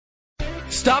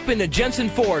Stop into Jensen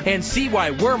Ford and see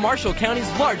why we're Marshall County's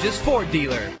largest Ford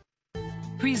dealer.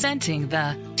 Presenting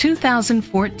the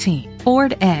 2014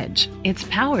 Ford Edge. It's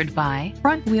powered by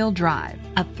front-wheel drive,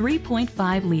 a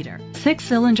 3.5-liter,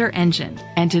 6-cylinder engine,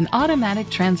 and an automatic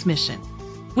transmission.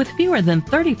 With fewer than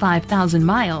 35,000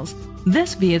 miles,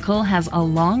 this vehicle has a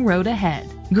long road ahead.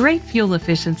 Great fuel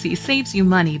efficiency saves you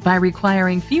money by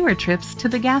requiring fewer trips to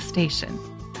the gas station.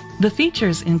 The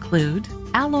features include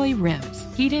alloy rims,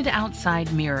 heated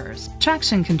outside mirrors,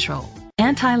 traction control,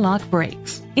 anti-lock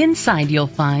brakes. Inside you'll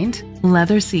find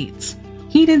leather seats,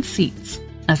 heated seats,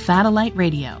 a satellite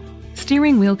radio,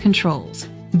 steering wheel controls,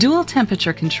 dual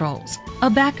temperature controls, a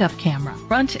backup camera,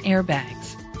 front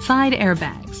airbags, side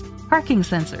airbags, parking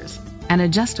sensors, an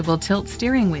adjustable tilt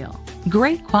steering wheel.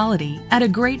 Great quality at a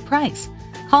great price.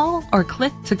 Call or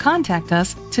click to contact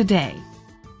us today.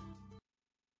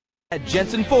 At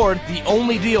Jensen Ford, the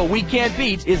only deal we can't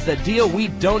beat is the deal we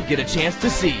don't get a chance to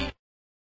see.